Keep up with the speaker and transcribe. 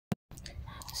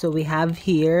So we have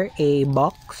here a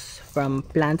box from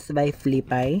Plants by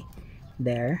Flipay.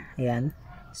 There, ayan.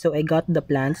 So I got the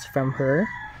plants from her.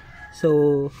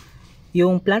 So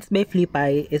yung Plants by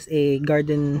Flipay is a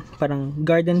garden, parang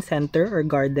garden center or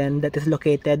garden that is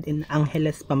located in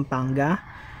Angeles, Pampanga.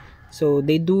 So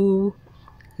they do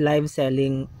live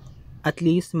selling at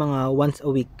least mga once a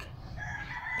week.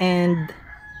 And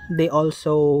they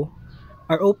also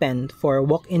are open for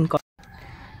walk-in.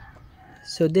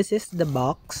 So this is the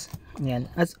box.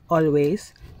 Ayan. As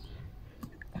always,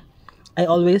 I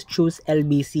always choose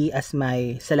LBC as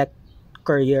my select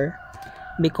courier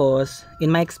because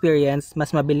in my experience,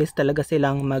 mas mabilis talaga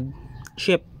silang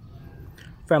mag-ship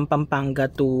from Pampanga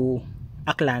to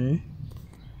Aklan.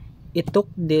 It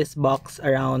took this box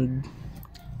around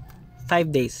 5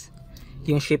 days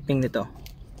yung shipping nito.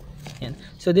 Ayan.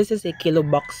 So this is a kilo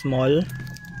box small.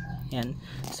 Ayan.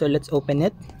 So let's open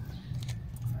it.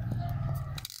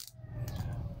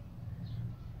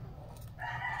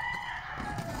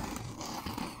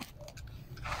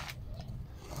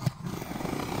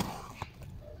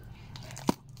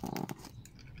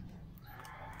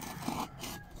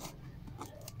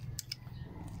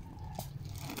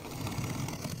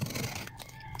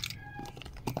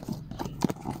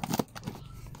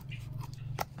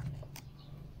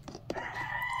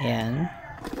 Ayan.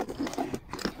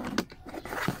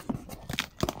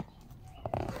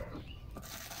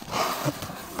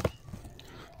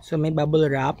 So may bubble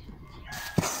wrap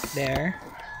there.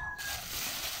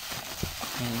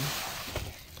 Ayan.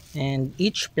 And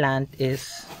each plant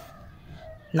is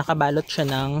nakabalot siya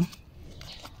ng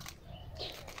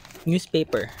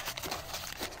newspaper.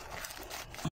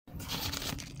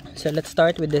 So let's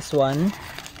start with this one.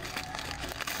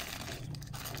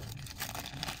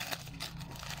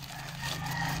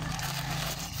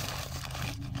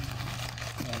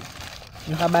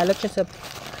 Nakabalot siya sa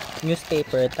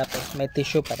newspaper tapos may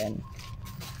tissue pa rin.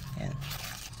 Ayan.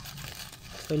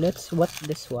 So let's what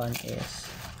this one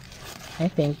is. I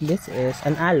think this is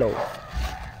an aloe.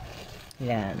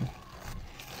 Ayan.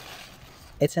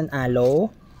 It's an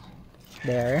aloe.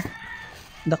 There.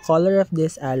 The color of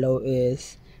this aloe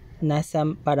is nasa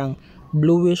parang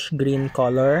bluish green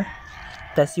color.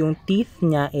 Tas yung teeth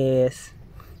niya is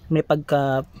may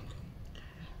pagka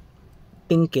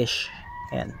pinkish.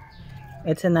 Ayan.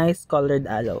 It's a nice colored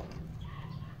aloe.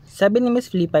 Sabi ni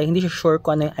Miss Flipay, hindi siya sure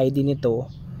kung ano yung ID nito.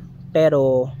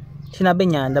 Pero, sinabi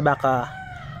niya na baka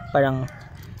parang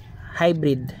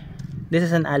hybrid. This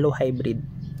is an aloe hybrid.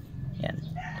 Yan.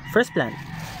 First plant.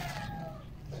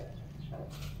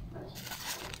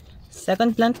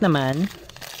 Second plant naman.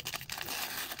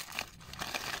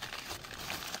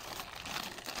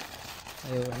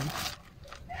 Ayun.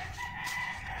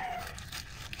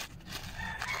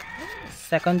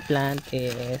 Second plant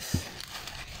is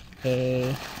a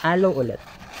aloe ulit.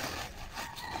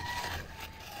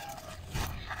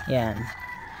 Yan.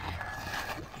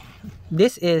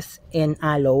 This is an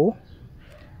aloe.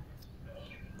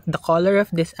 The color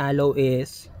of this aloe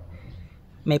is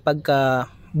may pagka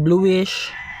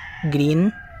bluish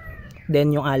green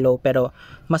then yung aloe, pero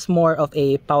mas more of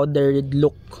a powdered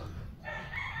look.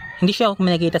 Hindi siya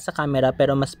makikita sa camera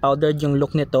pero mas powdered yung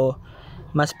look nito.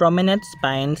 Mas prominent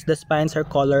spines. The spines are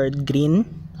colored green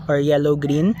or yellow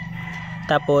green.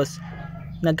 Tapos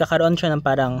nagkakaroon siya ng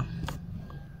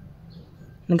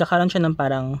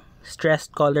parang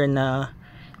stressed color na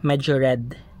medyo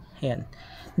red. Ayan.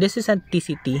 This is a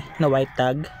TCT na white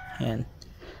tag. Ayan.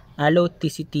 Aloe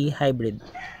TCT hybrid.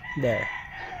 There.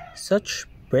 Such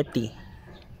pretty.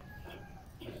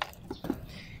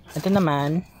 Ito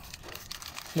naman,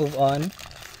 move on.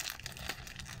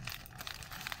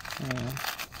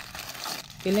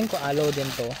 Feeling ko aloe din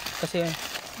to kasi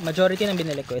majority ng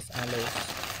binili ko is aloe.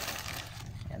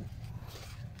 Yan.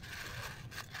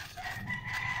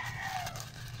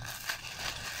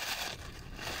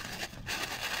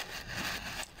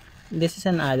 This is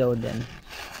an aloe din.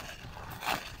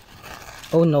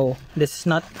 Oh no, this is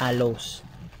not aloes.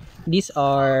 These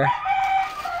are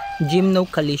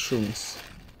GYMNOCALYCIUMs.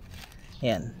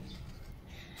 Yan.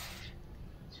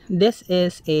 This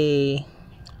is a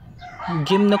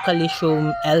GYMNOCALYCIUM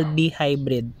LB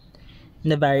hybrid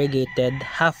na variegated.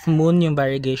 Half moon yung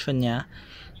variegation niya.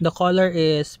 The color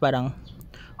is parang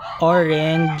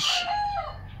orange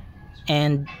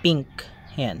and pink.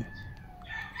 Ayan.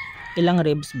 Ilang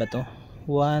ribs ba to?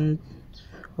 1,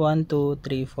 2,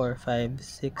 3, 4, 5,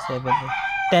 6, 7,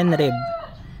 8, 10 rib.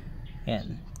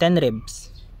 Ayan. 10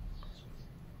 ribs.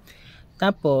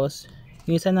 Tapos,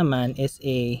 yung isa naman is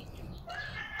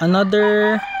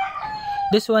another.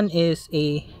 This one is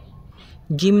a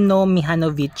Gymno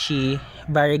Mihanovici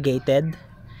variegated.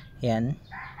 Yan.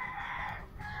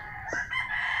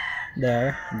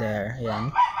 There.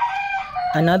 Ayan.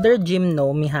 Another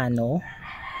Gymno Mihano.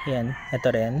 Ayan. Ito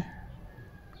rin.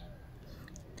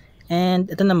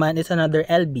 And ito naman is another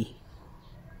LB.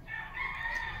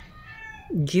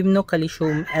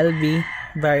 GYMNOCALYCIUM LB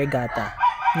variegata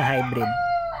na hybrid.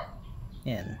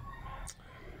 Ayan.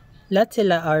 Lahat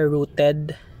sila are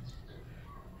rooted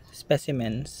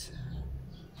specimens.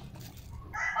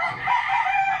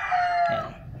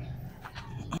 Ayan.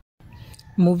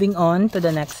 Moving on to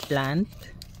the next plant.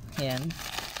 Ayan.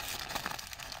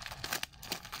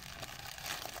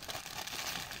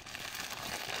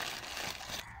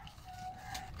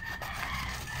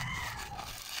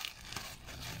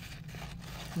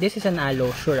 This is an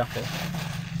ALOE, sure ako.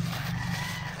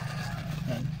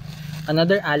 Ayan.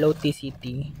 Another ALOE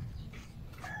TCT.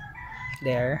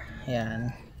 There.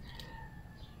 Ayan.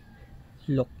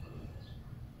 Look.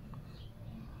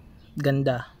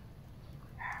 Ganda.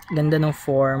 Ganda ng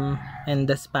form and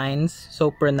the spines. So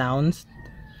pronounced.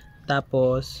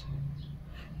 Tapos,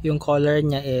 yung color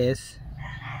niya is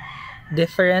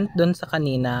different dun sa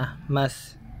kanina.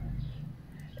 Mas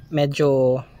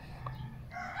medyo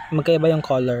magkaiba yung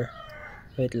color.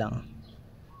 Wait lang.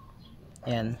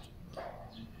 Ayan.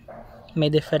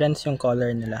 May difference yung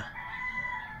color nila.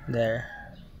 There.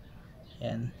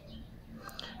 Ayan.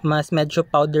 Mas medyo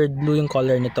powdered blue yung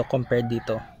color nito compared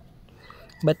dito.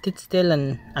 But it's still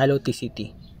an ALOE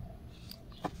TCT.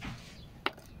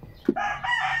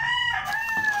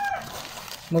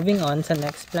 Moving on sa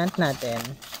next plant natin.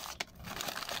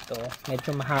 Ito.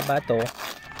 Medyo mahaba to.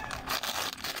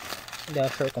 Hindi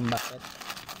ako sure kung bakit.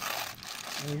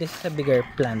 And this is a bigger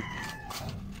plant.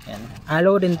 Ayan.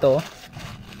 ALOE rin to.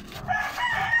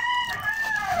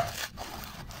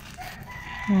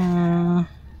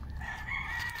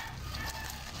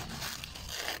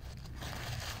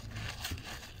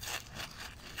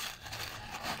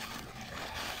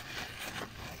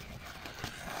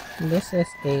 This is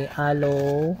a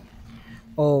ALOE.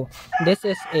 Oh, this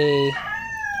is a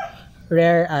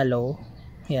rare ALOE.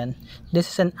 Ayan. This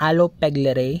is an ALOE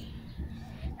Pegleri.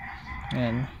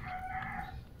 Ayan.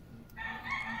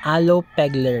 ALOE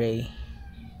Pegleri.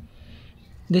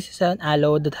 This is an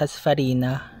ALOE that has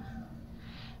farina.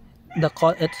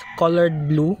 It's colored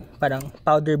blue. Parang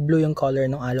powder blue yung color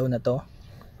ng ALOE na to.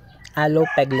 ALOE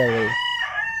Pegleri.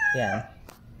 Ayan.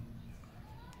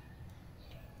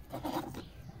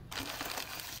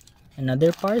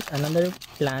 Another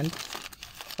plant.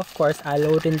 Of course,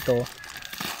 ALOE rin to.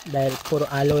 Dahil puro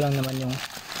ALOE lang naman yung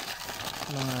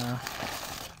mga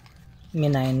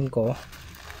minayin ko.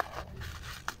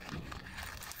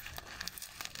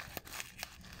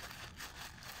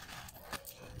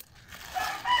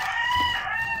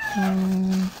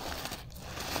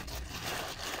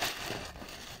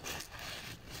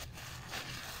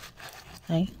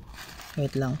 Ay,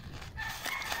 wait lang.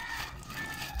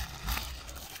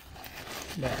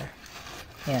 There.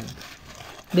 Ayan.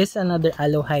 This is another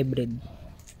ALOE hybrid.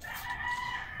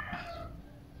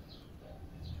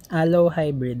 ALOE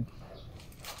hybrid.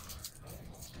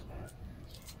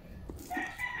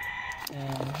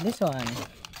 And this one.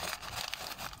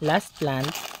 Last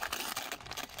plant.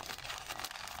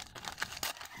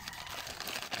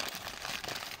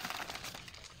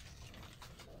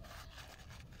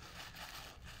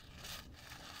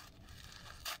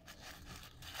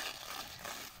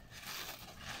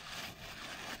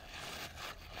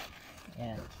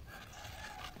 Ayan.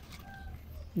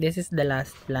 This is the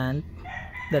last plant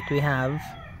that we have.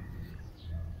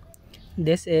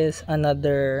 This is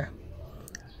another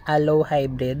ALOE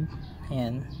hybrid.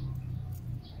 Ayan.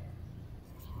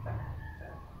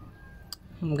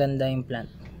 Ang ganda yung plant.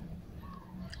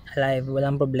 Alive,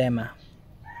 walang problema.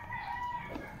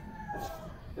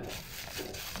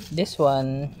 This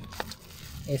one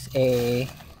is a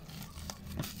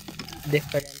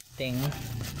different thing.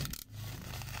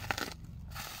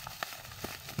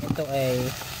 Ito ay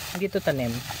hindi ito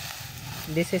tanim.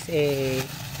 This is a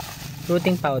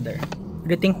rooting powder.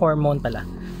 Rooting hormone pala.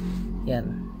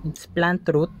 Yan. It's plant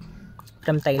root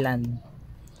from Thailand.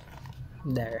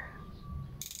 There.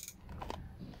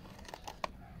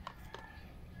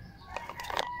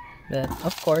 But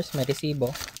of course, may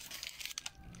resibo.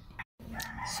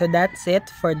 So that's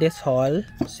it for this haul.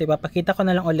 So ipapakita ko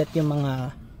na lang ulit yung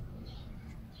mga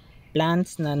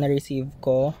plants na na-receive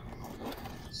ko.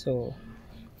 So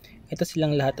ito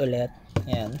silang lahat ulit.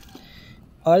 Ayan.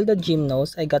 All the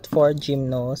gymnos, I got 4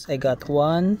 gymnos. I got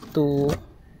 1, 2,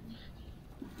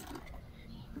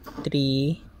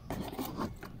 3,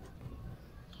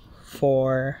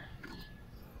 4,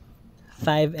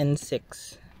 5, and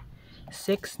 6.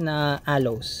 6 na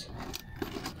ALOEs.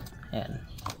 Ayan.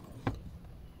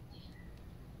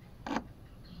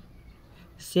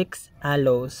 6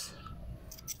 aloes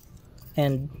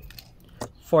and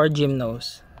 4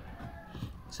 gymnos.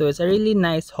 So it's a really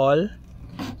nice haul,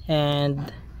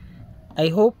 and I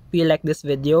hope you like this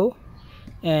video.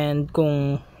 And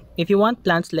if you want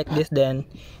plants like this, then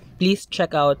please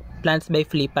check out Plants by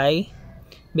Flipay,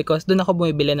 because doon ako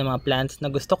bumibili ng mga plants na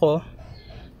gusto ko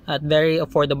at very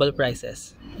affordable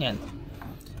prices. Yan.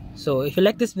 So if you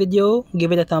like this video,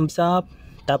 give it a thumbs up,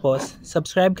 tapos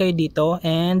subscribe kayo dito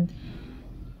and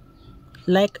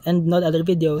like and note other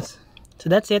videos. So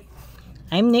that's it.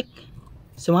 I'm Nick.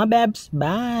 So mga bebs,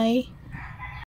 bye!